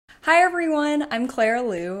Hi everyone, I'm Clara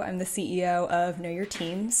Liu. I'm the CEO of Know Your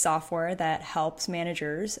Team, software that helps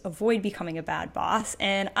managers avoid becoming a bad boss.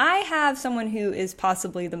 And I have someone who is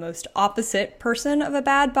possibly the most opposite person of a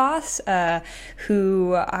bad boss,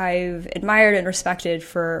 who I've admired and respected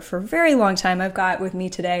for a very long time. I've got with me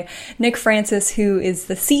today Nick Francis, who is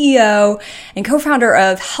the CEO and co-founder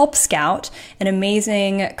of Help Scout, an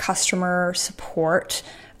amazing customer support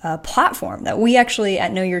platform that we actually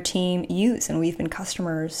at Know Your Team use, and we've been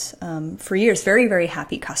customers for years, very, very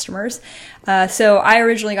happy customers. So I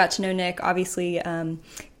originally got to know Nick, obviously, in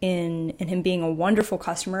him being a wonderful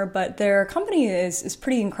customer, but their company is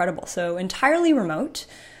pretty incredible. So entirely remote,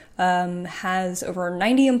 has over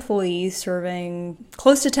 90 employees serving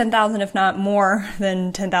close to 10,000, if not more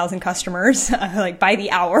than 10,000 customers, like by the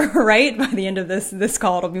hour, right? By the end of this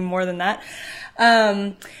call, it'll be more than that.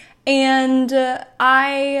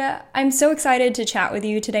 I'm so excited to chat with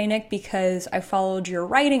you today, Nick, because I followed your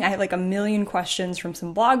writing. I have like a million questions from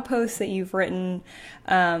some blog posts that you've written.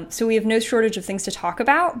 So we have no shortage of things to talk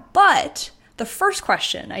about. But the first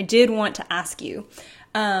question I did want to ask you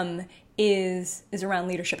is around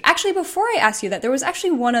leadership. Actually, before I ask you that, there was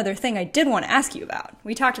actually one other thing I did want to ask you about.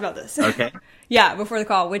 We talked about this. Okay. Yeah, before the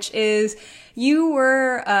call, which is you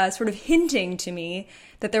were sort of hinting to me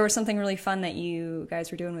that there was something really fun that you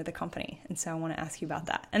guys were doing with the company. And so I want to ask you about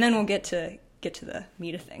that. And then we'll get to the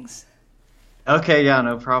meat of things. Okay, yeah,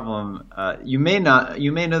 no problem. You may know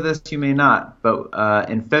this, you may not, but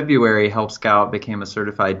in February, Help Scout became a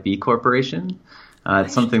certified B Corporation.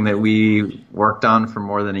 It's something that we worked on for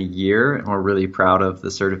more than a year, and we're really proud of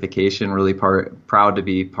the certification, really proud to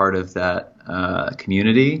be part of that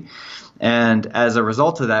community. And as a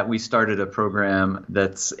result of that, we started a program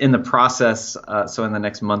that's in the process. So in the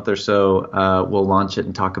next month or so, we'll launch it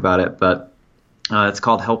and talk about it. But it's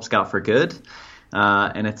called Help Scout for Good.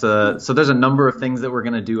 And so there's a number of things that we're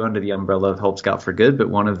going to do under the umbrella of Help Scout for Good. But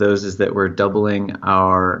one of those is that we're doubling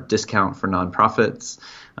our discount for nonprofits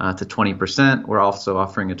to 20%. We're also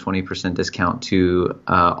offering a 20% discount to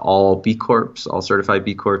all B Corps, all certified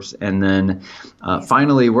B Corps. And then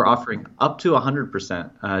finally, we're offering up to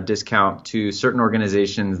 100% discount to certain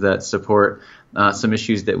organizations that support some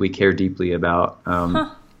issues that we care deeply about.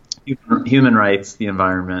 Human rights, the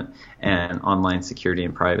environment, and online security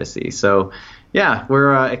and privacy. So yeah,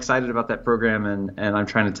 we're excited about that program, and I'm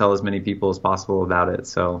trying to tell as many people as possible about it.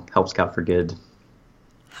 So Help Scout for Good.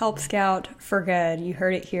 Help Scout for Good. You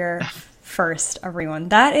heard it here first, everyone.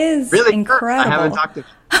 That is really incredible. I haven't talked to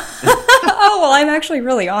Oh, well, I'm actually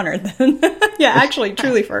really honored then. Yeah, actually,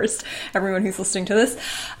 truly first, everyone who's listening to this.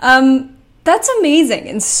 That's amazing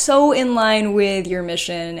and so in line with your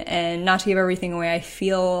mission. And not to give everything away, I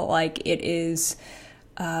feel like it is,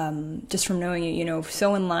 just from knowing it,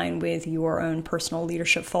 so in line with your own personal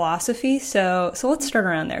leadership philosophy. So let's start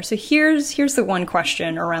around there. So here's the one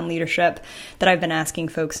question around leadership that I've been asking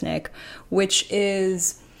folks, Nick, which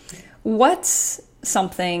is, what's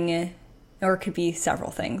something, or it could be several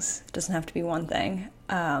things, it doesn't have to be one thing,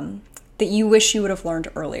 that you wish you would have learned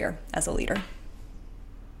earlier as a leader?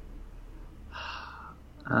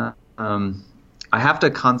 I have to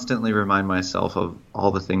constantly remind myself of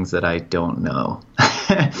all the things that I don't know.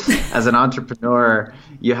 As an entrepreneur,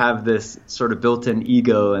 you have this sort of built-in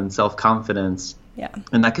ego and self-confidence. Yeah.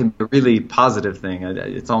 And that can be a really positive thing.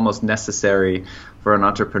 It's almost necessary for an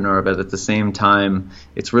entrepreneur, but at the same time,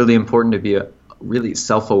 it's really important to be really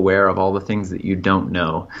self-aware of all the things that you don't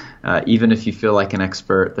know. Even if you feel like an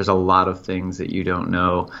expert, there's a lot of things that you don't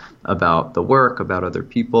know about the work, about other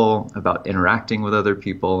people, about interacting with other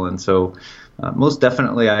people. And so most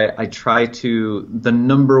definitely, I try to, the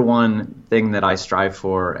number one thing that I strive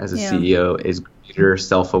for as a CEO is greater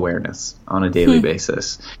self-awareness on a daily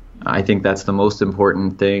basis. I think that's the most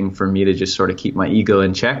important thing for me, to just sort of keep my ego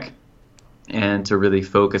in check and to really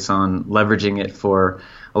focus on leveraging it for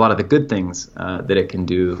a lot of the good things that it can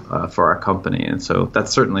do for our company. And so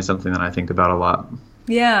that's certainly something that I think about a lot.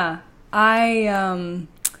 Yeah, I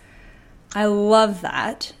love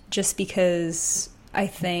that, just because I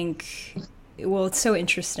think, well, it's so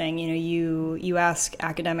interesting. You ask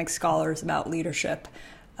academic scholars about leadership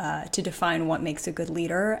to define what makes a good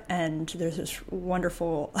leader, and there's this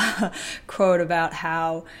wonderful quote about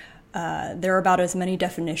how there are about as many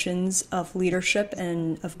definitions of leadership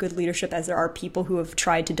and of good leadership as there are people who have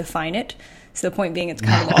tried to define it. So the point being, it's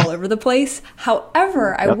kind of all over the place.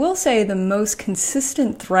 However, I will say the most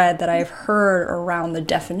consistent thread that I've heard around the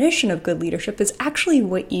definition of good leadership is actually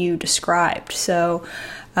what you described. So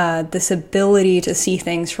this ability to see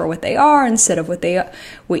things for what they are instead of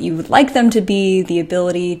what you would like them to be, the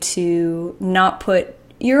ability to not put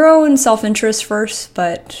your own self-interest first,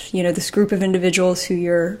 but this group of individuals who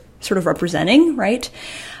you're sort of representing, right?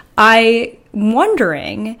 I'm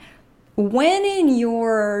wondering, when in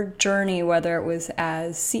your journey, whether it was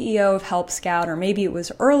as CEO of Help Scout or maybe it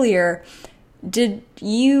was earlier, did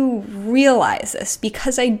you realize this?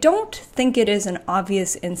 Because I don't think it is an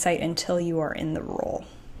obvious insight until you are in the role.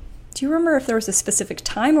 Do you remember if there was a specific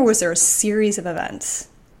time, or was there a series of events?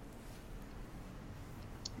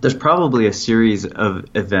 There's probably a series of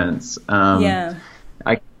events. Yeah.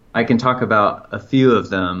 I can talk about a few of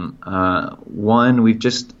them. One,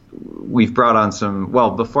 we've brought on some.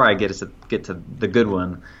 Well, before I get to the good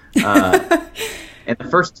one, in the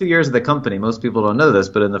first 2 years of the company, most people don't know this,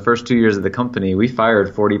 but in the first 2 years of the company, we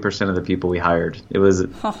fired 40% of the people we hired. It was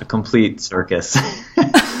a complete circus.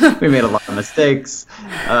 We made a lot of mistakes.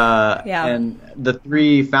 And the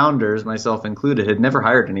three founders, myself included, had never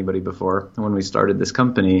hired anybody before when we started this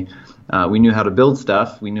company. We knew how to build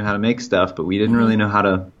stuff, we knew how to make stuff, but we didn't really know how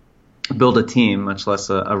to build a team, much less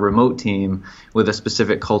a remote team with a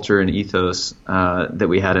specific culture and ethos that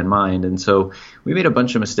we had in mind. And so we made a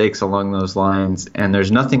bunch of mistakes along those lines, and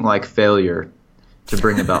there's nothing like failure to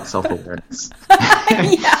bring about self-awareness.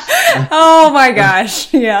 Yeah. Oh my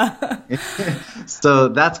gosh. Yeah. So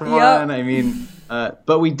that's one. Yep. I mean,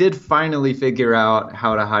 but we did finally figure out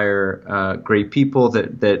how to hire great people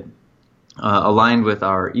that aligned with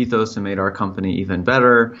our ethos and made our company even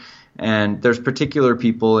better. And there's particular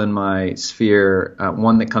people in my sphere.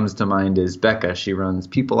 One that comes to mind is Becca. She runs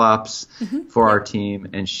People Ops for our team,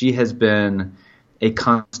 and she has been a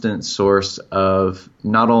constant source of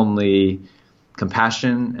not only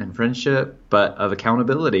compassion and friendship, but of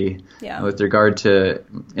accountability with regard to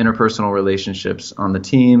interpersonal relationships on the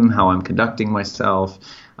team, how I'm conducting myself,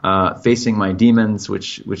 facing my demons,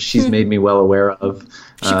 which she's made me well aware of.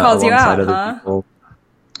 She calls you out, other people.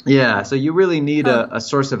 Yeah, so you really need a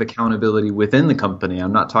source of accountability within the company.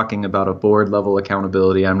 I'm not talking about a board level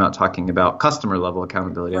accountability. I'm not talking about customer level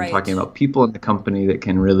accountability. Right. I'm talking about people in the company that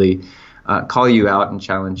can really call you out and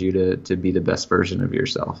challenge you to be the best version of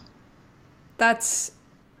yourself. That's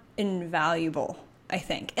invaluable, I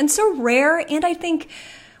think. And so rare, and I think,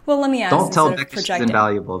 well, let me ask. Don't tell Becca she's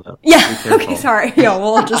invaluable, though. Yeah, okay, sorry. Yeah,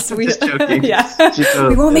 we'll just... just joking. Yeah,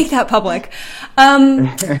 we won't make that public.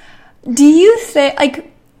 Do you think,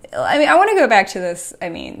 I want to go back to this. I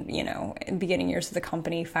mean, in beginning years of the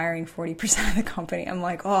company, firing 40% of the company. I'm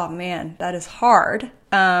like, oh man, that is hard.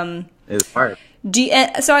 It's hard.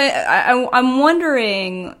 So I'm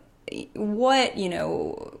wondering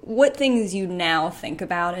what things you now think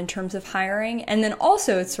about in terms of hiring, and then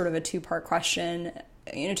also it's sort of a two-part question.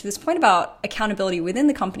 To this point about accountability within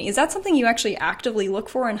the company, is that something you actually actively look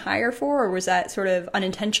for and hire for, or was that sort of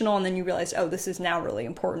unintentional and then you realized, oh, this is now really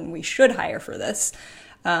important, we should hire for this?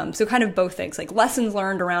 So kind of both things, like lessons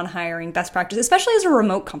learned around hiring, best practice, especially as a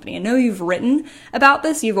remote company. I know you've written about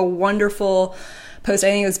this. You have a wonderful post,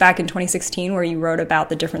 I think it was back in 2016, where you wrote about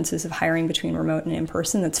the differences of hiring between remote and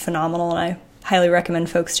in-person. That's phenomenal, and I highly recommend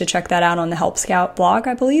folks to check that out on the Help Scout blog,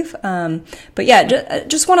 I believe. But yeah,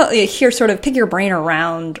 just want to hear, sort of pick your brain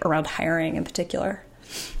around hiring in particular.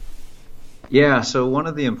 Yeah, so one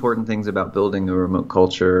of the important things about building a remote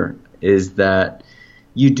culture is that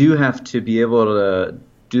you do have to be able to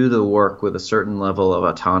do the work with a certain level of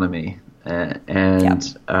autonomy and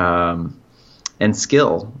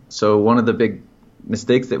skill. So one of the big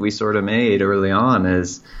mistakes that we sort of made early on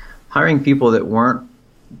is hiring people that weren't,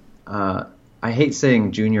 I hate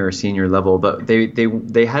saying junior or senior level, but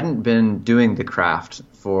they hadn't been doing the craft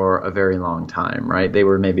for a very long time, right? They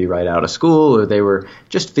were maybe right out of school, or they were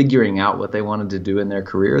just figuring out what they wanted to do in their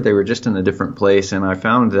career. They were just in a different place. And I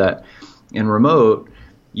found that in remote,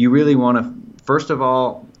 you really want to, first of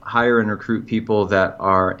all, hire and recruit people that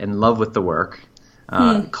are in love with the work.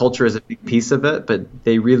 Culture is a big piece of it, but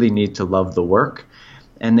they really need to love the work.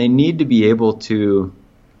 And they need to be able to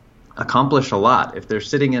accomplish a lot. If they're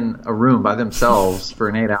sitting in a room by themselves for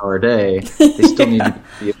an 8-hour day, they still need to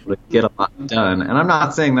be able to get a lot done. And I'm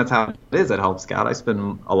not saying that's how it is at Help Scout. I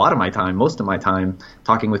spend a lot of my time, most of my time,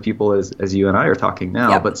 talking with people as you and I are talking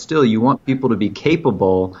now. Yep. But still, you want people to be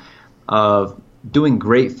capable of doing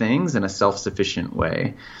great things in a self-sufficient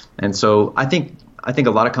way. And so I think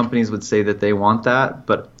a lot of companies would say that they want that,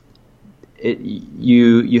 but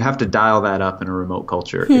you have to dial that up in a remote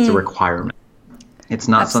culture. It's a requirement. It's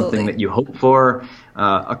not something that you hope for.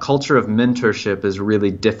 A culture of mentorship is really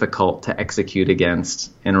difficult to execute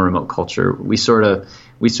against in a remote culture. We sort of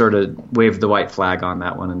waved the white flag on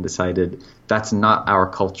that one and decided that's not our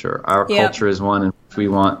culture. Our culture is one in which we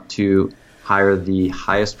want to hire the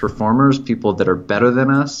highest performers, people that are better than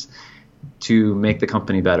us, to make the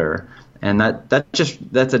company better. And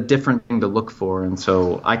that's a different thing to look for. And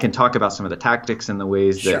so I can talk about some of the tactics and the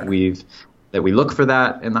ways that we look for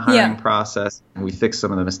that in the hiring process, and we fix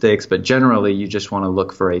some of the mistakes. But generally, you just want to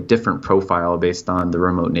look for a different profile based on the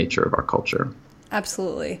remote nature of our culture.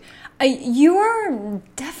 Absolutely. You are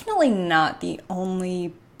definitely not the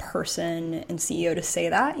only person and CEO to say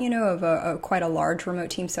that, of quite a large remote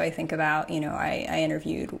team. So I think about, I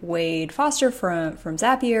interviewed Wade Foster from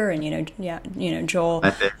Zapier, and Joel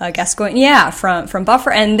Gascoigne, from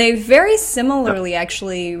Buffer, and they very similarly,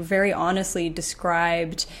 actually, very honestly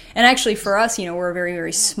described. And actually, for us, we're a very,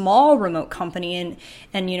 very small remote company,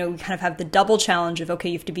 and we kind of have the double challenge of,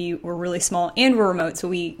 we're really small and we're remote, so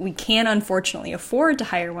we can unfortunately afford to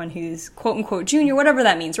hire one who's quote unquote junior, whatever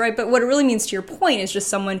that means, right? But what it really means, to your point, is just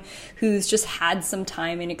someone who's just had some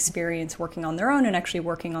time and experience working on their own and actually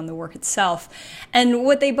working on the work itself. And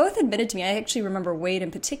what they both admitted to me, I actually remember Wade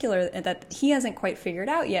in particular, that he hasn't quite figured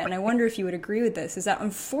out yet, and I wonder if you would agree with this, is that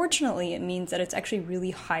unfortunately it means that it's actually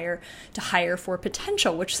really hire for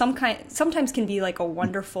potential, which sometimes can be like a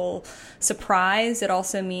wonderful surprise. It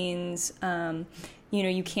also means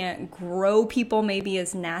you can't grow people maybe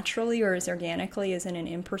as naturally or as organically as in an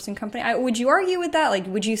in-person company. Would you argue with that? Like,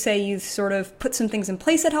 would you say you've sort of put some things in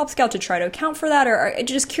place at Help Scout to try to account for that? Or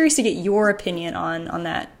just curious to get your opinion on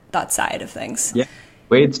that side of things. Yeah.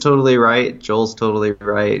 Wade's totally right. Joel's totally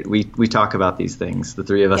right. We talk about these things, the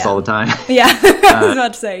three of us, all the time. Yeah, I was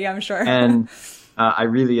about to say, I'm sure. And I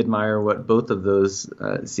really admire what both of those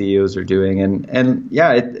CEOs are doing, and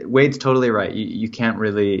Wade's totally right. You can't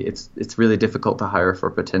really. It's really difficult to hire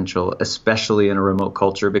for potential, especially in a remote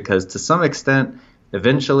culture, because to some extent,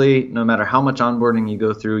 eventually, no matter how much onboarding you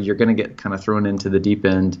go through, you're going to get kind of thrown into the deep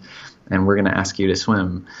end, and we're going to ask you to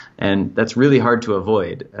swim, and that's really hard to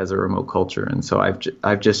avoid as a remote culture. And so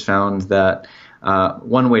I've just found that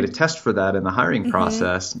one way to test for that in the hiring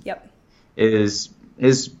process is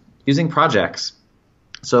using projects.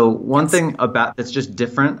 So one thing that's just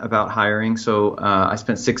different about hiring. So I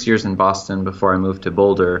spent 6 years in Boston before I moved to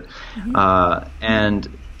Boulder.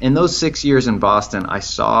 And in those 6 years in Boston, I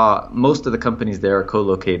saw most of the companies there are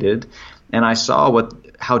co-located, and I saw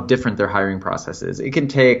how different their hiring process is. It can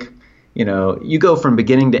take, you go from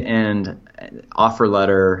beginning to end, offer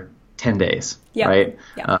letter, 10 days, right?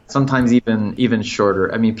 Sometimes even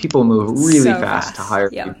shorter. I mean, people move really fast to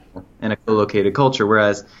hire people in a co-located culture,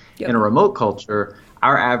 whereas in a remote culture,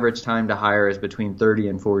 our average time to hire is between 30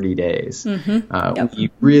 and 40 days. We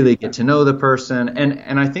really get to know the person,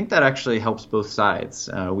 and I think that actually helps both sides.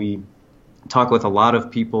 We talk with a lot of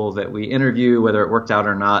people that we interview, whether it worked out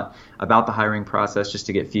or not, about the hiring process just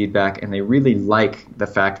to get feedback, and they really like the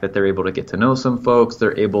fact that they're able to get to know some folks.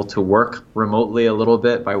 They're able to work remotely a little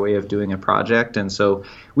bit by way of doing a project, and so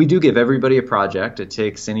we do give everybody a project. It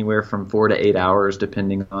takes anywhere from 4 to 8 hours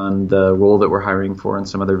depending on the role that we're hiring for and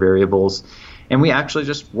some other variables. And we actually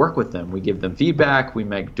just work with them. We give them feedback. We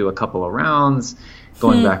do a couple of rounds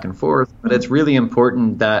going back and forth. But it's really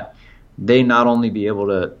important that they not only be able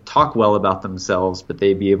to talk well about themselves, but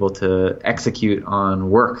they be able to execute on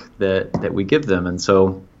work that we give them. And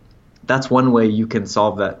so that's one way you can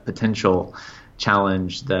solve that potential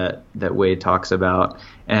challenge that Wade talks about.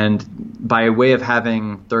 And by way of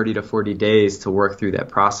having 30 to 40 days to work through that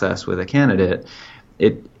process with a candidate,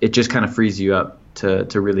 it just kind of frees you up to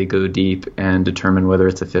really go deep and determine whether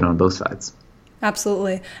it's a fit on both sides.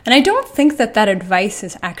 Absolutely. And I don't think that advice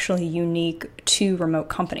is actually unique to remote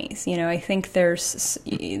companies. I think there's,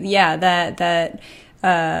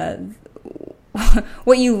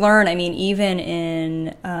 what you learn, I mean, even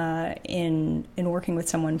in working with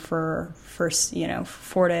someone for 4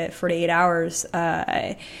 to 8 hours,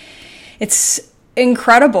 it's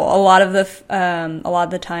incredible. A lot of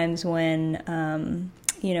the times when,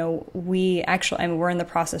 we're in the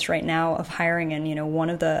process right now of hiring, and one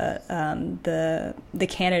of the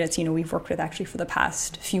candidates we've worked with actually for the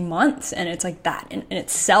past few months, and it's like that in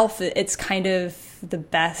itself, it's kind of the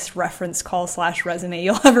best reference call / resume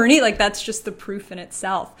you'll ever need. Like, that's just the proof in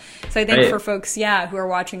itself. So I think for folks, who are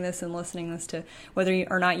watching this and listening this to whether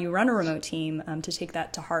or not you run a remote team, to take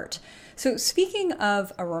that to heart. So speaking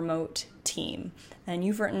of a remote team, and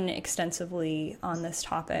you've written extensively on this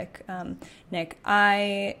topic, Nick,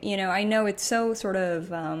 I know it's so sort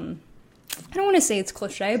of, I don't want to say it's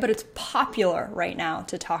cliche, but it's popular right now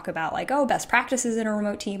to talk about best practices in a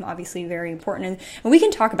remote team, obviously very important. And we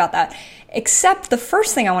can talk about that, except the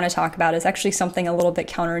first thing I want to talk about is actually something a little bit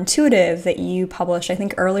counterintuitive that you published, I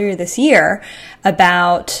think, earlier this year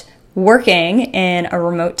about working in a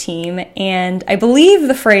remote team. And I believe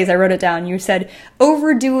the phrase, I wrote it down, you said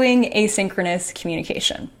overdoing asynchronous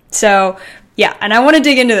communication. So Yeah, and I want to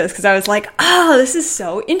dig into this because I was like, oh, this is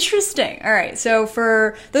so interesting. All right, so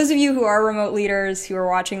for those of you who are remote leaders who are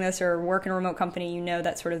watching this or work in a remote company, you know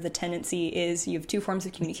that sort of the tendency is you have two forms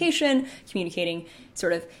of communication, communicating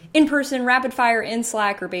sort of in-person, rapid fire in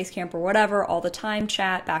Slack or Basecamp or whatever, all the time,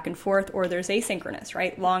 chat, back and forth, or there's asynchronous,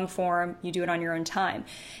 right? Long form, you do it on your own time.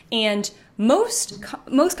 And most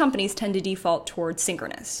companies tend to default towards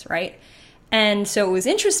synchronous, right? And so it was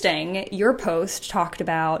interesting, your post talked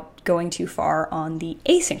about going too far on the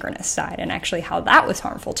asynchronous side and actually how that was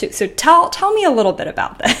harmful too. So tell me a little bit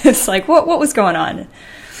about this. Like what was going on?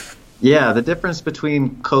 Yeah, the difference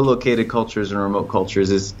between co-located cultures and remote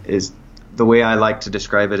cultures is the way I like to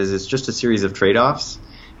describe it is it's just a series of trade-offs.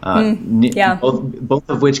 Yeah. Both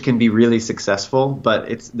of which can be really successful,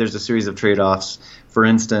 but there's a series of trade-offs. For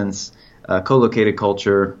instance, co-located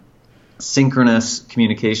culture, synchronous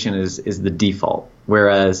communication is the default,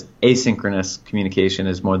 whereas asynchronous communication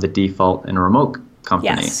is more the default in a remote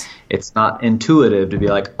company. Yes. It's not intuitive to be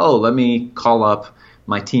like, oh, let me call up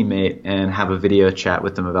my teammate and have a video chat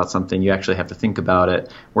with them about something. You actually have to think about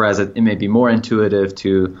it, whereas it may be more intuitive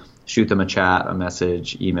to shoot them a chat, a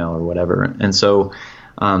message, email, or whatever. And so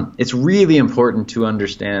it's really important to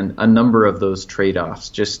understand a number of those trade-offs,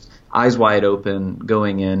 just eyes wide open,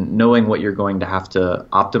 going in, knowing what you're going to have to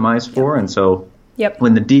optimize for. And so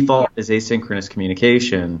when the default is asynchronous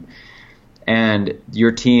communication and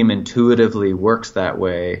your team intuitively works that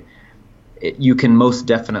way, you can most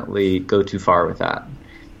definitely go too far with that.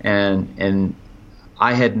 And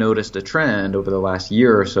I had noticed a trend over the last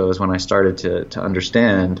year or so is when I started to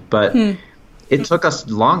understand, but it took us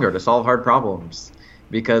longer to solve hard problems,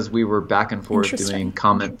 because we were back and forth doing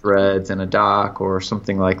comment threads in a doc or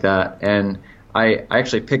something like that. And I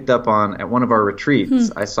actually picked up on, at one of our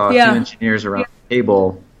retreats, I saw a few engineers around the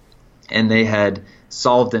table, and they had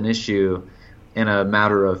solved an issue in a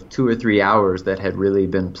matter of 2 or 3 hours that had really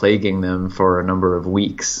been plaguing them for a number of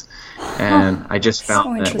weeks. And I just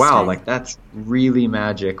found that, wow, like that's really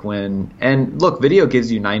magic and look, video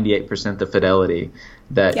gives you 98% the fidelity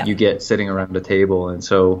that you get sitting around a table. And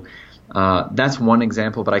so that's one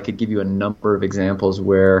example, but I could give you a number of examples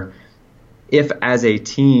where if as a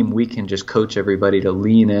team we can just coach everybody to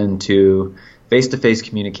lean into face-to-face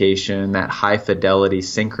communication, that high fidelity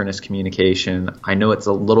synchronous communication. I know it's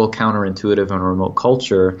a little counterintuitive in a remote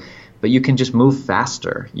culture, but you can just move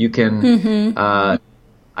faster. You can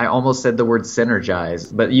I almost said the word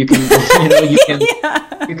synergize, but you can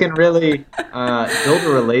you can really build a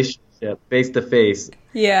relationship face-to-face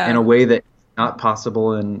in a way that not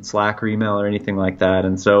possible in Slack or email or anything like that.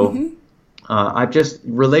 And so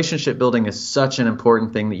relationship building is such an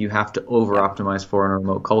important thing that you have to over optimize for in a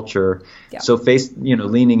remote culture. So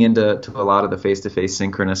leaning into a lot of the face-to-face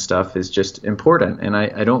synchronous stuff is just important. And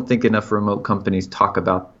I don't think enough remote companies talk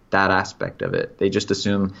about that aspect of it. They just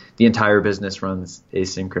assume the entire business runs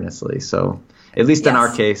asynchronously. So at least in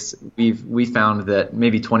our case, we found that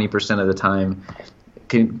maybe 20% of the time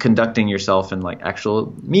conducting yourself in like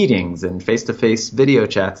actual meetings and face-to-face video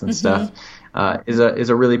chats and stuff is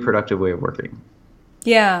a really productive way of working.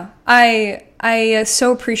 Yeah, I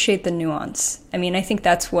so appreciate the nuance. I mean, I think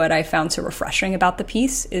that's what I found so refreshing about the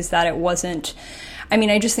piece, is that it wasn't, I mean,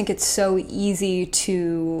 I just think it's so easy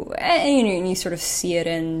to, and you sort of see it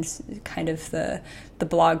in kind of the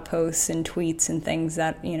blog posts and tweets and things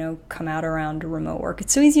that, come out around remote work.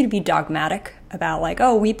 It's so easy to be dogmatic about like,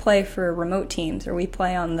 oh, we play for remote teams or we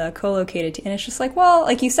play on the co-located team. And it's just like, well,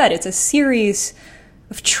 like you said, it's a series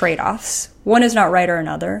of trade-offs. One is not right or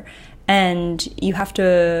another. And you have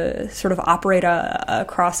to sort of operate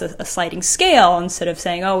across a sliding scale instead of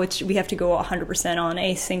saying, oh, we have to go 100% on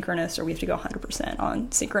asynchronous or we have to go 100%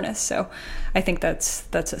 on synchronous. So I think that's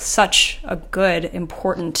such a good,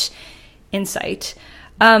 important insight.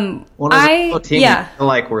 Team,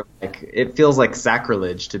 it feels like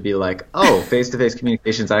sacrilege to be like, oh, face-to-face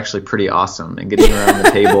communication is actually pretty awesome, and getting around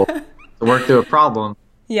the table to work through a problem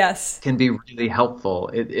can be really helpful.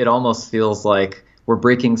 It almost feels like we're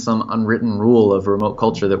breaking some unwritten rule of remote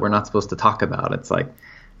culture that we're not supposed to talk about. It's like,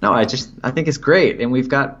 no, I think it's great. And we've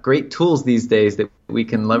got great tools these days that we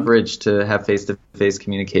can leverage to have face-to-face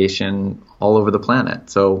communication all over the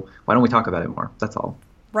planet. So why don't we talk about it more? That's all.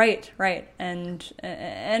 Right. And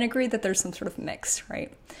agree that there's some sort of mix,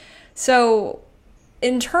 right? So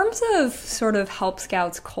in terms of sort of Help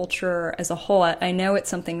Scouts culture as a whole, I know it's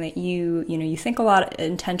something that you think a lot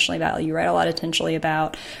intentionally about, you write a lot intentionally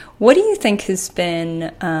about. What do you think has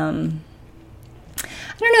been,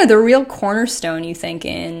 the real cornerstone, you think,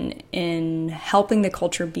 in helping the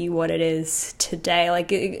culture be what it is today? Like,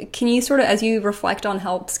 can you sort of, as you reflect on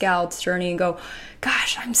Help Scouts' journey and go,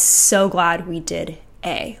 gosh, I'm so glad we did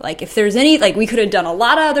A. Like if there's any, like we could have done a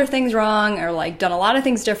lot of other things wrong or like done a lot of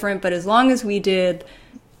things different, but as long as we did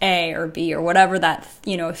A or B or whatever that,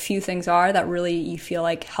 a few things are that really you feel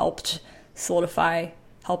like helped solidify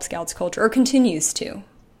Help Scouts culture or continues to.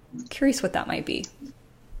 I'm curious what that might be.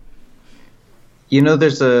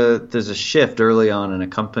 There's a shift early on in a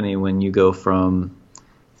company when you go from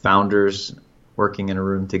founders working in a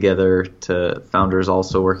room together to founders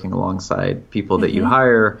also working alongside people that you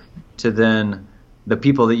hire to then the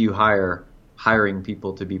people that you hire hiring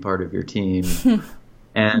people to be part of your team.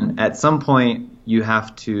 And at some point you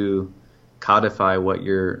have to codify what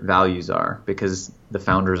your values are because the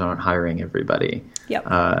founders aren't hiring everybody.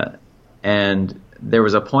 Yep. And there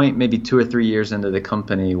was a point maybe 2 or 3 years into the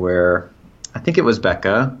company where I think it was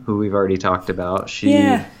Becca, who we've already talked about. She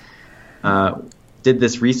did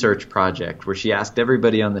this research project where she asked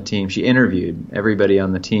everybody on the team, she interviewed everybody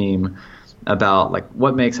on the team about like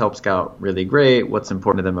what makes Help Scout really great, what's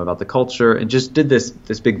important to them about the culture, and just did this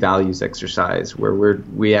big values exercise where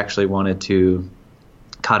we actually wanted to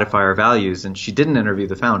codify our values. And she didn't interview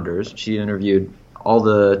the founders. She interviewed all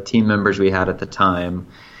the team members we had at the time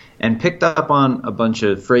and picked up on a bunch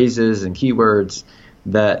of phrases and keywords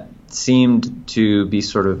that seemed to be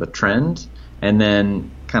sort of a trend, and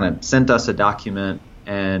then kind of sent us a document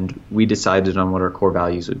and we decided on what our core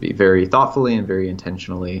values would be very thoughtfully and very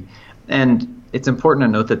intentionally. And it's important to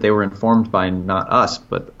note that they were informed by not us,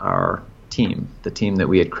 but our team, the team that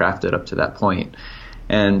we had crafted up to that point.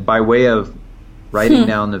 And by way of writing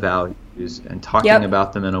down the values and talking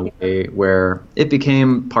about them in a way where it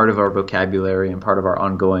became part of our vocabulary and part of our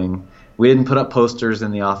ongoing, we didn't put up posters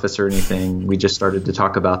in the office or anything. We just started to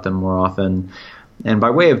talk about them more often. And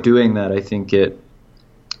by way of doing that, I think it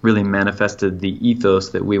really manifested the ethos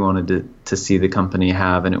that we wanted to see the company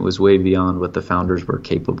have, and it was way beyond what the founders were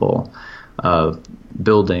capable of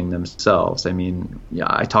building themselves. I mean,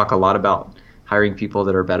 I talk a lot about hiring people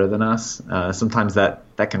that are better than us. Sometimes that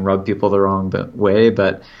can rub people the wrong way,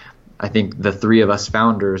 but I think the three of us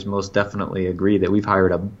founders most definitely agree that we've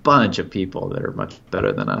hired a bunch of people that are much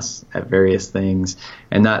better than us at various things,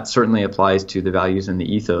 and that certainly applies to the values and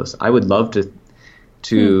the ethos. I would love to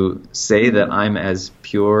say that I'm as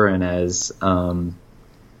pure and as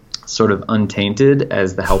sort of untainted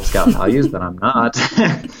as the Help Scout values, but I'm not.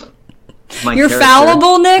 You're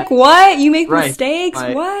fallible, Nick? What? You make mistakes?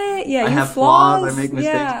 What? Yeah, I have flaws. I make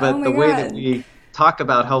mistakes, but the way that we talk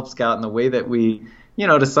about Help Scout and the way that we,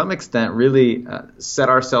 to some extent really set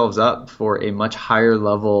ourselves up for a much higher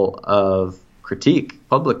level of critique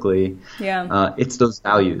publicly, it's those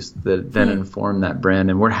values that then inform that brand,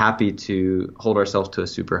 and we're happy to hold ourselves to a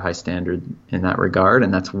super high standard in that regard,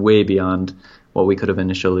 and that's way beyond what we could have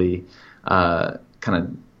initially kind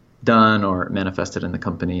of done or manifested in the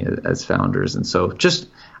company as founders. And so just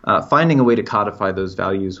finding a way to codify those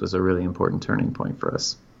values was a really important turning point for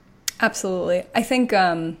us. Absolutely. I think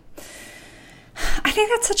that's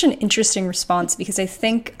such an interesting response because I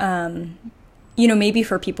think maybe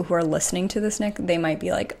for people who are listening to this, Nick, they might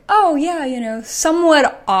be like, oh, yeah,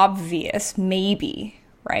 somewhat obvious, maybe,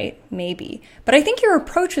 right? Maybe. But I think your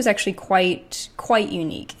approach was actually quite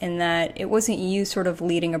unique in that it wasn't you sort of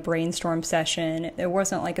leading a brainstorm session. It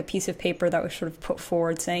wasn't like a piece of paper that was sort of put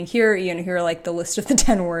forward saying, here are like the list of the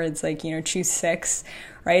 10 words, like, choose 6,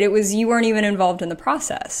 right? It was, you weren't even involved in the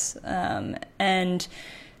process. And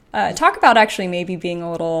talk about actually maybe being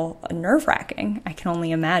a little nerve-wracking, I can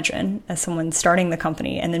only imagine, as someone starting the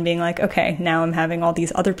company and then being like, okay, now I'm having all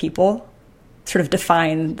these other people sort of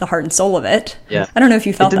define the heart and soul of it. Yeah. I don't know if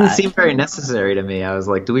you felt that. It didn't seem very necessary to me. I was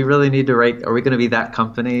like, do we really need to write, are we going to be that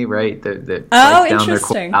company, right, that writes down their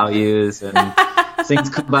core values and sings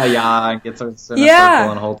Kumbaya and gets us in a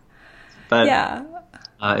circle and holds. But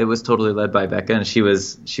it was totally led by Becca, and she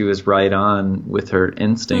was right on with her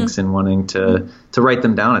instincts and wanting to write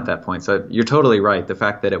them down at that point. So you're totally right. The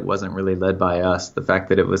fact that it wasn't really led by us, the fact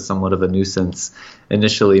that it was somewhat of a nuisance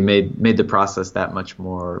initially made the process that much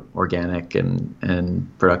more organic and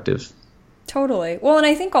productive. Totally. Well, and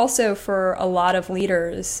I think also for a lot of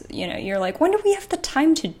leaders, you're like, when do we have the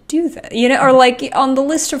time to do that? Or like on the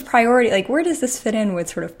list of priority, like where does this fit in with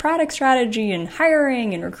sort of product strategy and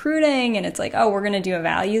hiring and recruiting? And it's like, oh, we're going to do a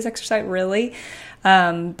values exercise, really?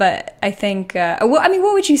 But I think, what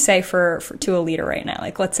would you say to a leader right now?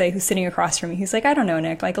 Like, let's say who's sitting across from me, who's like, I don't know,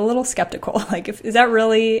 Nick, like a little skeptical. Like, is that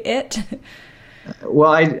really it?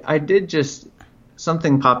 Well, I did just,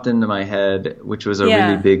 something popped into my head, which was a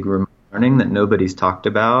really big learning that nobody's talked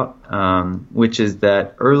about, which is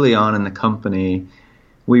that early on in the company,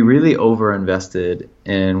 we really overinvested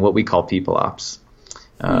in what we call people ops.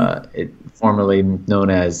 it formerly known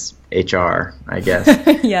as HR, I guess.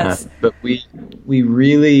 Yes. But we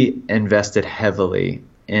really invested heavily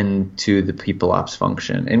into the people ops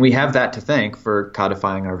function. And we have that to thank for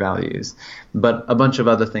codifying our values, but a bunch of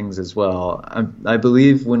other things as well. I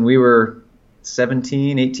believe when we were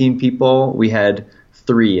 17, 18 people, we had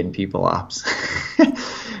 3 in people ops.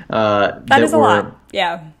 That is a lot.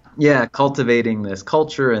 Yeah. Yeah, cultivating this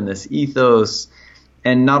culture and this ethos.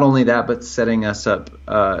 And not only that, but setting us up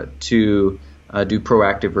to do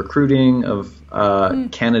proactive recruiting of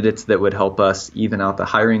candidates that would help us even out the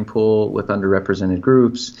hiring pool with underrepresented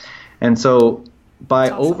groups. And so by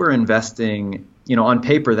over-investing, on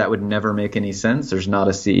paper, that would never make any sense. There's not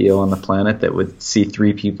a CEO on the planet that would see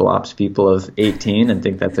 3 people ops people of 18 and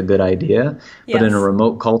think that's a good idea. Yes. But in a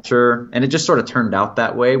remote culture, and it just sort of turned out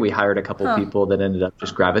that way. We hired a couple people that ended up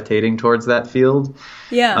just gravitating towards that field.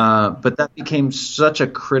 Yeah. But that became such a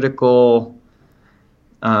critical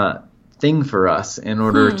thing for us in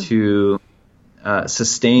order to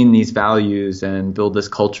sustain these values and build this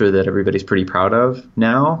culture that everybody's pretty proud of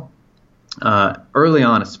now. Early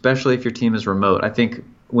on, especially if your team is remote, I think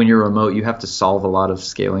when you're remote, you have to solve a lot of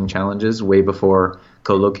scaling challenges way before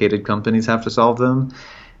co-located companies have to solve them.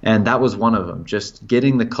 And that was one of them, just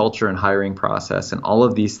getting the culture and hiring process and all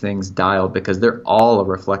of these things dialed, because they're all a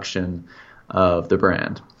reflection of the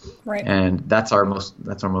brand. Right. And that's our most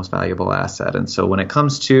valuable asset. And so when it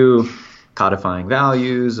comes to codifying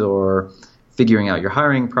values or figuring out your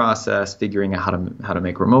hiring process, figuring out how to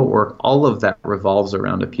make remote work, all of that revolves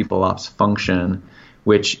around a people ops function,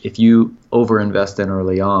 which if you overinvest in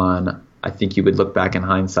early on, I think you would look back in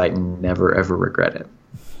hindsight and never, ever regret it.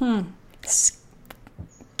 It's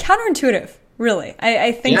counterintuitive, really.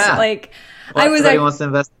 I think everybody wants to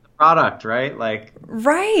invest in the product, right?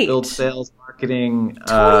 Right. Build sales, marketing,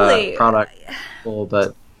 totally. Product,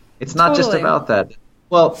 but it's not just about that.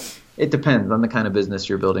 Well, it depends on the kind of business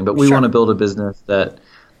you're building, but we want to build a business that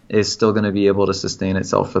is still going to be able to sustain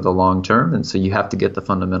itself for the long term, and so you have to get the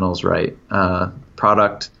fundamentals right.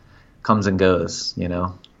 Product comes and goes,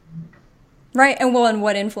 Right, and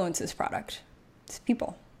what influences product? It's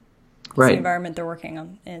people. It's right. The environment they're working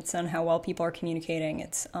on. It's on how well people are communicating.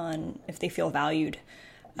 It's on if they feel valued.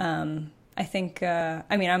 I think,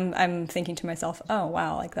 I'm thinking to myself, oh,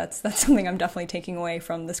 wow, that's something I'm definitely taking away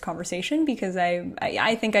from this conversation, because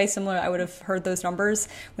I think I would have heard those numbers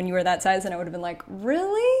when you were that size, and I would have been like,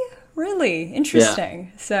 really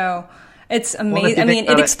interesting. Yeah. So it's amazing.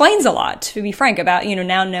 It explains a lot, to be frank, about,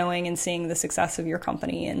 now knowing and seeing the success of your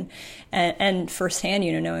company and firsthand,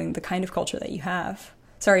 knowing the kind of culture that you have.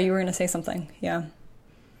 Sorry, you were going to say something. Yeah.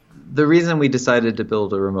 The reason we decided to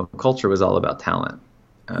build a remote culture was all about talent.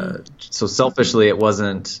 So selfishly, it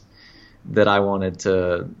wasn't that I wanted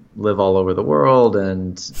to live all over the world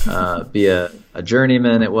and be a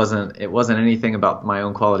journeyman. It wasn't anything about my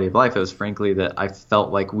own quality of life. It was frankly that I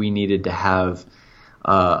felt like we needed to have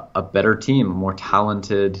a better team, a more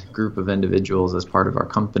talented group of individuals as part of our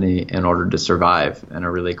company in order to survive in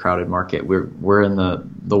a really crowded market. We're in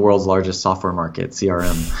the world's largest software market,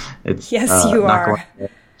 CRM. It's yes, you are.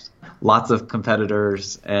 Lots of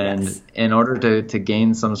competitors, and in order to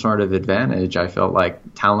gain some sort of advantage, I felt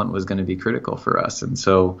like talent was going to be critical for us. And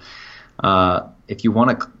so, if you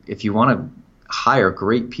want to hire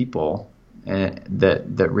great people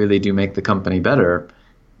that really do make the company better,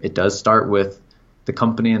 it does start with the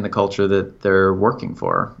company and the culture that they're working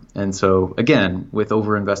for. And so, again, with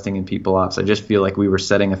overinvesting in people ops, I just feel like we were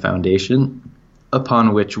setting a foundation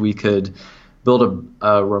upon which we could build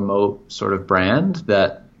a remote sort of brand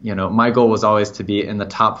that. My goal was always to be in the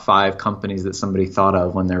top 5 companies that somebody thought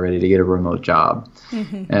of when they're ready to get a remote job.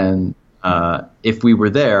 Mm-hmm. And if we were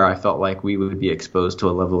there, I felt like we would be exposed to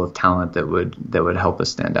a level of talent that would help us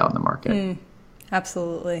stand out in the market.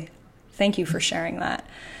 Absolutely. Thank you for sharing that.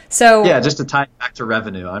 So yeah, just to tie it back to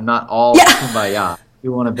revenue, I'm not all kumbaya. We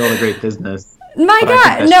want to build a great business. My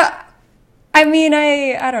God, no. I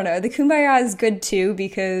don't know. The kumbaya is good too,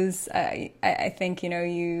 because I think,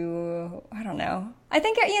 I don't know. I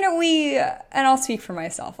think, and I'll speak for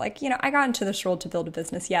myself, I got into this role to build a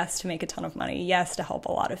business, yes, to make a ton of money, yes, to help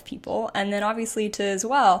a lot of people, and then obviously to, as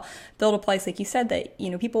well, build a place, like you said, that,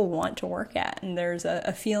 people want to work at, and there's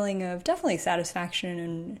a feeling of definitely satisfaction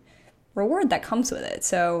and reward that comes with it.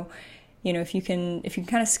 So, if you can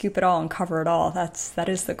kind of scoop it all and cover it all, that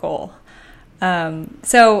is the goal.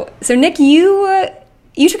 So Nick, you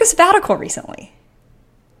took a sabbatical recently.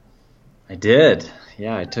 I did.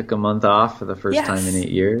 Yeah, I took a month off for the first time in 8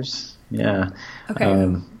 years. Yeah.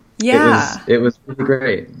 Okay. It was really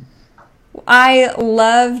great. I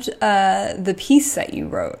loved the piece that you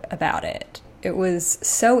wrote about it. it was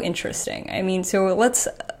so interesting. I mean,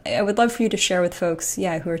 I would love for you to share with folks,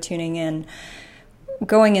 who are tuning in,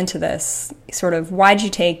 going into this, sort of, why'd you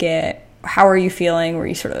take it? How are you feeling? Were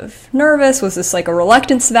you sort of nervous? Was this like a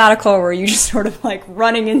reluctant sabbatical? Or were you just sort of like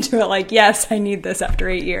running into it like, yes, I need this after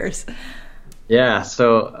 8 years? Yeah,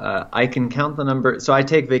 so I can count the number. So I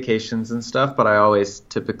take vacations and stuff, but I always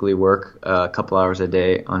typically work a couple hours a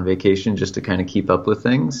day on vacation just to kind of keep up with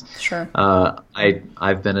things. Sure.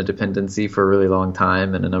 I've been a dependency for a really long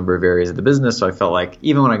time in a number of areas of the business, so I felt like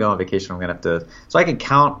even when I go on vacation, I'm gonna have to. So I can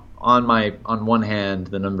count on one hand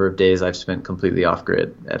the number of days I've spent completely off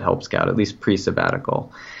grid at Help Scout, at least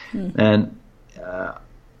pre-sabbatical, and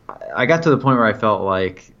I got to the point where I felt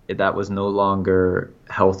like that was no longer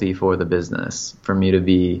healthy for the business, for me to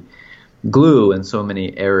be glue in so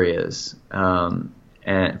many areas,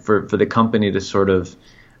 and for the company to sort of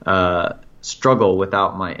struggle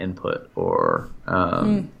without my input or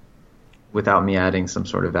without me adding some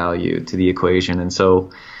sort of value to the equation. And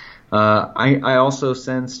so I also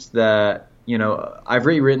sensed that, I've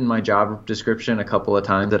rewritten my job description a couple of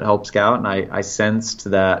times at Help Scout, and I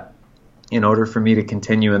sensed that in order for me to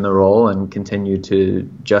continue in the role and continue to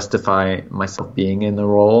justify myself being in the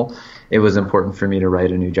role, it was important for me to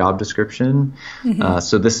write a new job description.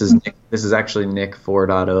 So this is actually Nick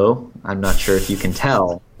 4.0. I'm not sure if you can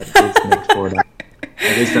tell, but it's Nick 4.0,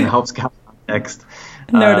 at least in a Help Scout context.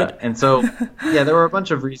 Noted. And so, there were a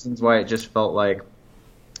bunch of reasons why it just felt like,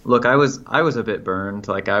 look, I was a bit burned.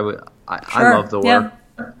 Like I love the work.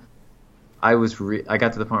 Yeah. I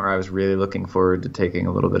got to the point where I was really looking forward to taking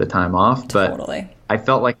a little bit of time off, but Totally. I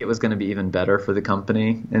felt like it was going to be even better for the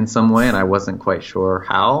company in some way, and I wasn't quite sure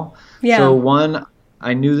how. Yeah. So one,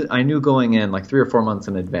 I knew going in like 3 or 4 months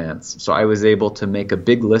in advance, so I was able to make a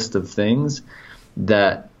big list of things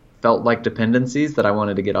that felt like dependencies that I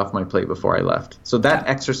wanted to get off my plate before I left. So that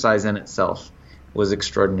exercise in itself was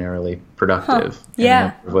extraordinarily productive in a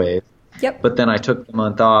number of ways. Yep. But then I took the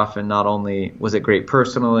month off, and not only was it great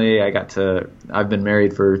personally, I've been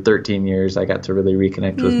married for 13 years. I got to really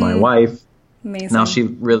reconnect with my wife. Amazing. Now she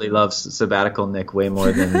really loves sabbatical Nick way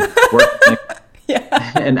more than work Nick.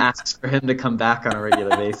 And asks for him to come back on a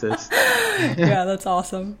regular basis. Yeah, that's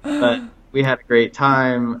awesome. But we had a great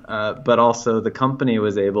time, but also the company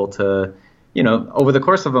was able to, over the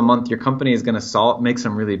course of a month, your company is going to make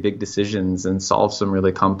some really big decisions and solve some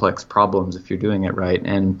really complex problems if you're doing it right.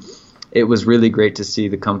 And it was really great to see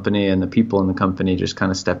the company and the people in the company just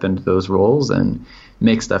kind of step into those roles and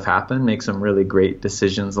make stuff happen, make some really great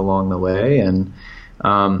decisions along the way. And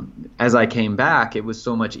as I came back, it was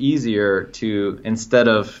so much easier to, instead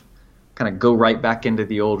of kind of go right back into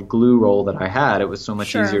the old glue role that I had, it was so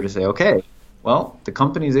much easier to say, okay, well, the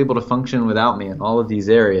company is able to function without me in all of these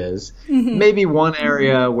areas. Maybe one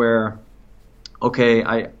area where, okay,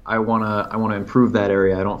 I want to improve that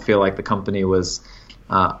area. I don't feel like the company was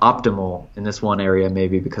optimal in this one area,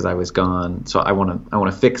 maybe because I was gone. So I want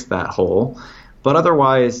to fix that hole. But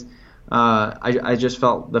otherwise, I just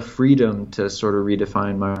felt the freedom to sort of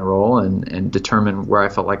redefine my role and determine where I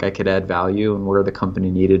felt like I could add value and where the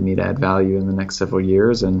company needed me to add value in the next several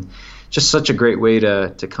years. And just such a great way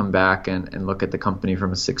to come back and look at the company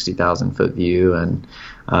from a 60,000 foot view. And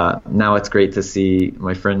now it's great to see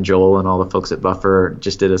my friend Joel and all the folks at Buffer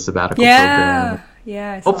just did a sabbatical program.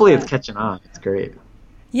 Yeah. Hopefully it's catching on. It's great.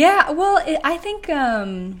 Yeah, well, I think,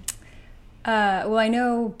 I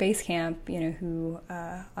know Basecamp, who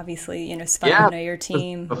obviously, spun Know Your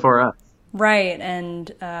Team. Before us. Right, and,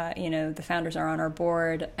 the founders are on our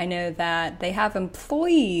board. I know that they have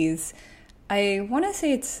employees. I want to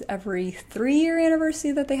say it's every 3-year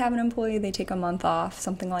anniversary that they have an employee. They take a month off,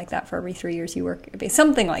 something like that. For every 3 years you work,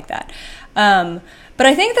 something like that. But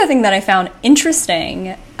I think the thing that I found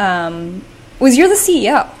interesting was you're the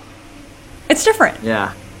CEO. It's different.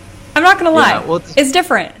 Yeah. I'm not going to lie. Yeah, well, it's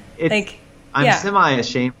different. I'm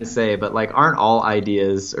semi-ashamed to say, but aren't all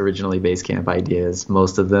ideas originally Basecamp ideas?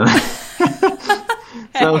 Most of them.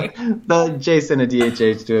 So Jason at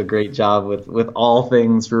DHH do a great job with all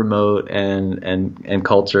things remote and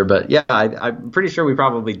culture. But yeah, I'm pretty sure we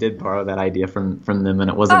probably did borrow that idea from them, and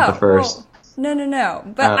it wasn't the first. Well,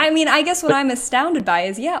 no. But I guess what I'm astounded by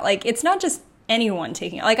is, it's not just anyone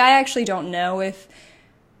taking it. I actually don't know if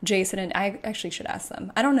Jason and I actually should ask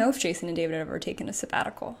them. I don't know if Jason and David have ever taken a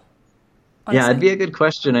sabbatical. Honestly. Yeah, it'd be a good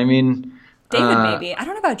question. I mean, David maybe. I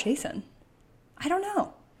don't know about Jason. I don't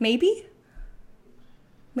know. Maybe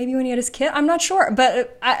when he had his kid. I'm not sure,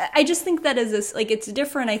 but I just think that is this it's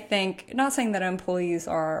different. I think, not saying that employees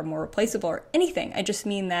are more replaceable or anything. I just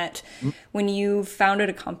mean that when you founded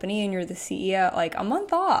a company and you're the CEO, a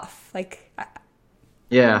month off,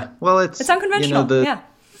 yeah. Well, it's unconventional.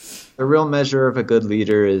 the real measure of a good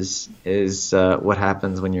leader is what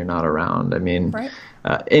happens when you're not around. I mean, Right.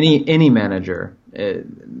 Any manager,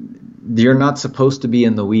 you're not supposed to be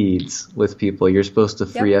in the weeds with people. You're supposed to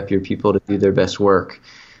free Yep. up your people to do their best work.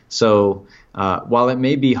 So while it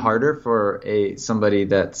may be harder for somebody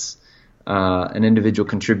that's an individual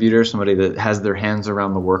contributor, somebody that has their hands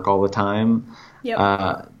around the work all the time,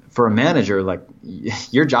 Yep. for a manager, like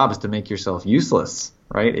your job is to make yourself useless,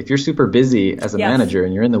 right? If you're super busy as a Yes. manager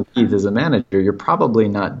and you're in the weeds as a manager, you're probably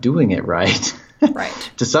not doing it right.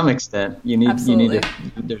 Right. To some extent, you need Absolutely.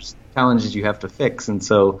 there's challenges you have to fix. And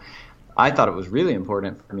so I thought it was really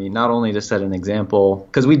important for me not only to set an example,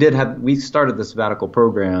 because we started the sabbatical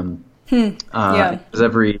program. Yeah. It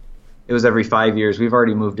was every 5 years. We've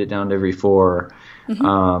already moved it down to every 4.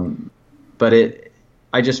 But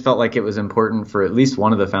I just felt like it was important for at least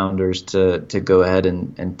one of the founders to go ahead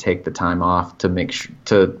and take the time off to make sure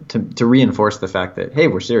to reinforce the fact that, hey,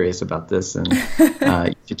 we're serious about this, and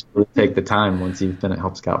you should really take the time once you've been at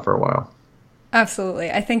Help Scout for a while. Absolutely.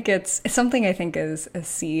 I think it's something I think as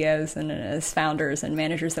CEOs and as founders and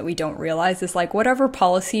managers that we don't realize is like whatever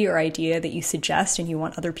policy or idea that you suggest and you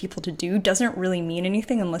want other people to do doesn't really mean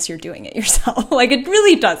anything unless you're doing it yourself. Like it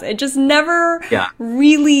really doesn't. It just never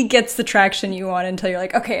really gets the traction you want until you're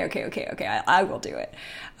like, okay, I will do it.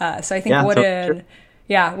 So I think what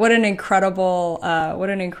an incredible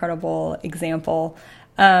example.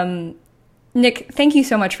 Nick, thank you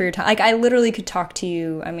so much for your time. Like, I literally could talk to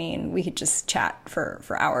you. I mean, we could just chat for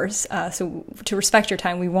hours. So to respect your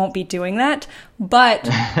time, we won't be doing that. But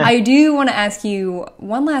I do want to ask you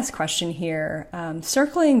one last question here,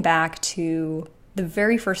 circling back to the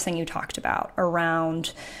very first thing you talked about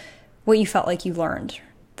around what you felt like you learned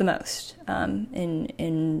the most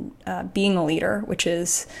in being a leader, which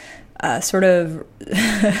is sort of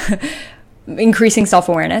increasing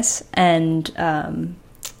self-awareness and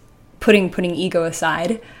putting ego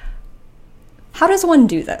aside. How does one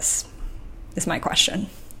do this? Is my question.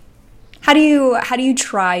 How do you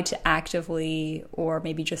try to actively or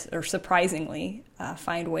maybe or surprisingly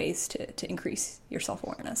find ways to increase your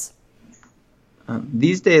self-awareness?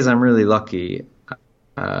 These days, I'm really lucky.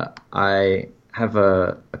 I have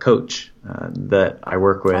a coach that I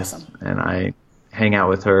work with, Awesome. and I hang out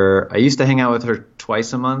with her. I used to hang out with her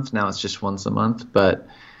twice a month. Now it's just once a month, but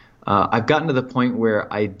I've gotten to the point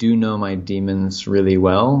where I do know my demons really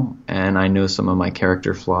well, and I know some of my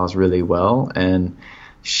character flaws really well, and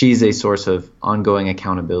she's a source of ongoing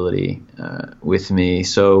accountability with me.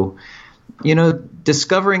 So,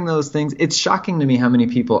 discovering those things, it's shocking to me how many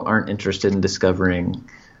people aren't interested in discovering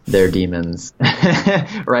their demons,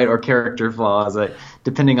 right, or character flaws,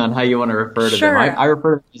 depending on how you want to refer to them. I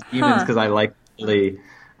refer to them as demons because I like really...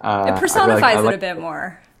 it personifies it a bit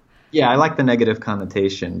more. Yeah, I like the negative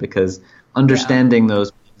connotation because understanding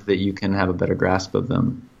those means that you can have a better grasp of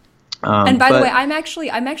them. And by the way, I'm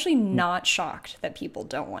actually not shocked that people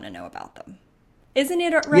don't want to know about them. Isn't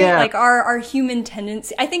it right? Yeah. Like our human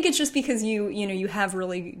tendency. I think it's just because you have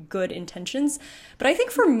really good intentions, but I think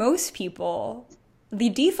for most people, the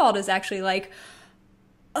default is actually like,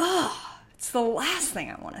 oh, it's the last thing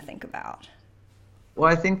I want to think about. Well,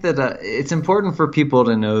 I think that it's important for people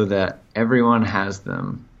to know that everyone has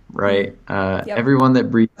them. Right? Yep. Everyone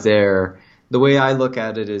that breathes air, the way I look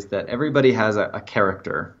at it is that everybody has a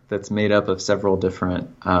character that's made up of several different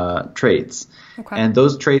traits. Okay. And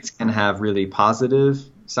those traits can have really positive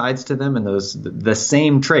sides to them, and the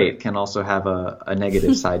same trait can also have a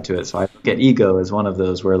negative side to it. So I look at ego as one of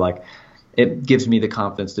those where like it gives me the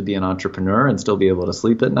confidence to be an entrepreneur and still be able to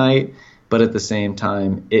sleep at night, but at the same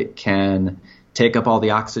time it can take up all the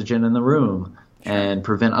oxygen in the room and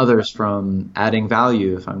prevent others from adding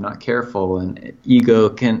value if I'm not careful. And ego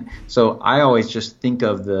can, so I always just think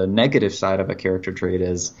of the negative side of a character trait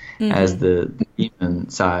as the demon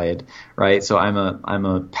side, right? So I'm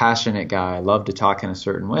a passionate guy. I love to talk in a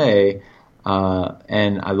certain way,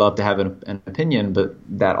 and I love to have an opinion, but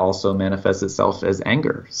that also manifests itself as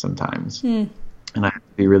anger sometimes. And I have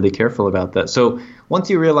to be really careful about that. So once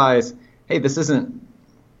you realize, hey,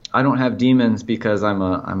 I don't have demons because I'm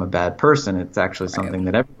a bad person. It's actually something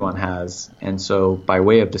that everyone has. And so by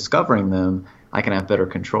way of discovering them, I can have better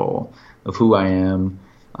control of who I am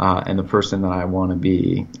and the person that I want to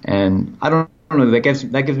be. And I don't know, that gives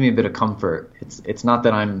me a bit of comfort. It's not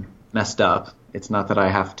that I'm messed up. It's not that I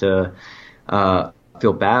have to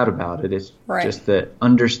feel bad about it. It's just that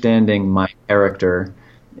understanding my character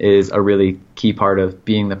is a really key part of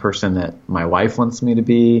being the person that my wife wants me to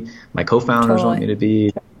be, my co-founders want me to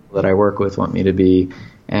be, that I work with want me to be,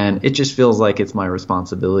 and it just feels like it's my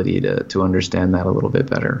responsibility to understand that a little bit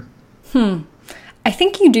better. I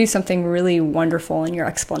think you do something really wonderful in your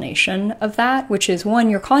explanation of that, which is,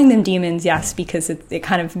 one, you're calling them demons, yes, because it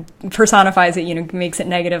kind of personifies it, makes it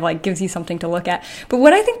negative, like gives you something to look at. But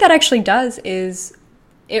what I think that actually does is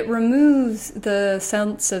it removes the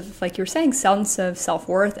sense of, like you were saying, sense of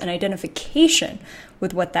self-worth and identification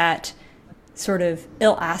with what that sort of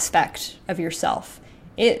ill aspect of yourself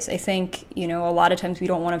is. I think, a lot of times we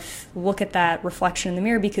don't want to look at that reflection in the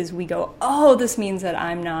mirror because we go, oh, this means that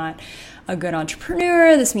I'm not a good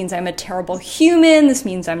entrepreneur. This means I'm a terrible human. This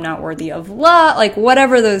means I'm not worthy of love, like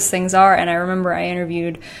whatever those things are. And I remember I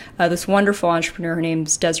interviewed this wonderful entrepreneur. Her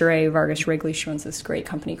name's Desiree Vargas Wrigley. She runs this great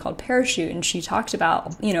company called Parachute. And she talked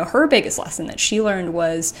about, her biggest lesson that she learned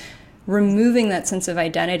was removing that sense of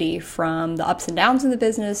identity from the ups and downs in the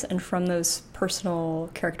business and from those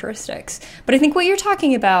personal characteristics. But I think what you're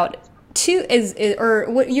talking about too or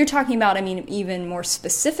what you're talking about, even more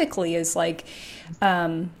specifically is like,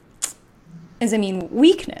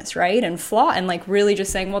 weakness, right? And flaw, and like really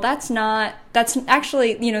just saying, well, that's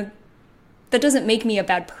actually, that doesn't make me a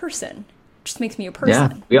bad person. It just makes me a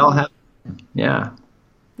person. Yeah, we all have. Yeah.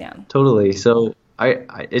 Yeah. Totally. So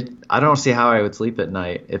I don't see how I would sleep at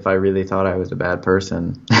night if I really thought I was a bad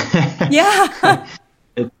person. Yeah.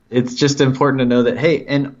 It's just important to know that, hey,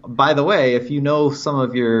 and by the way, if you know some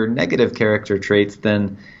of your negative character traits,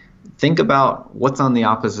 then think about what's on the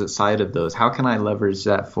opposite side of those. How can I leverage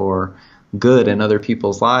that for good in other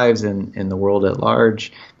people's lives and in the world at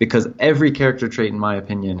large? Because every character trait, in my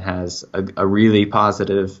opinion, has a really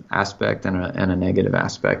positive aspect and a negative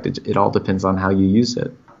aspect. It all depends on how you use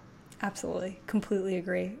it. Absolutely. Completely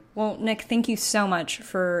agree. Well, Nick, thank you so much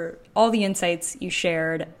for all the insights you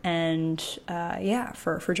shared and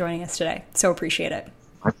for joining us today. So appreciate it.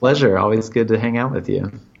 My pleasure. Always good to hang out with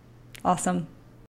you. Awesome.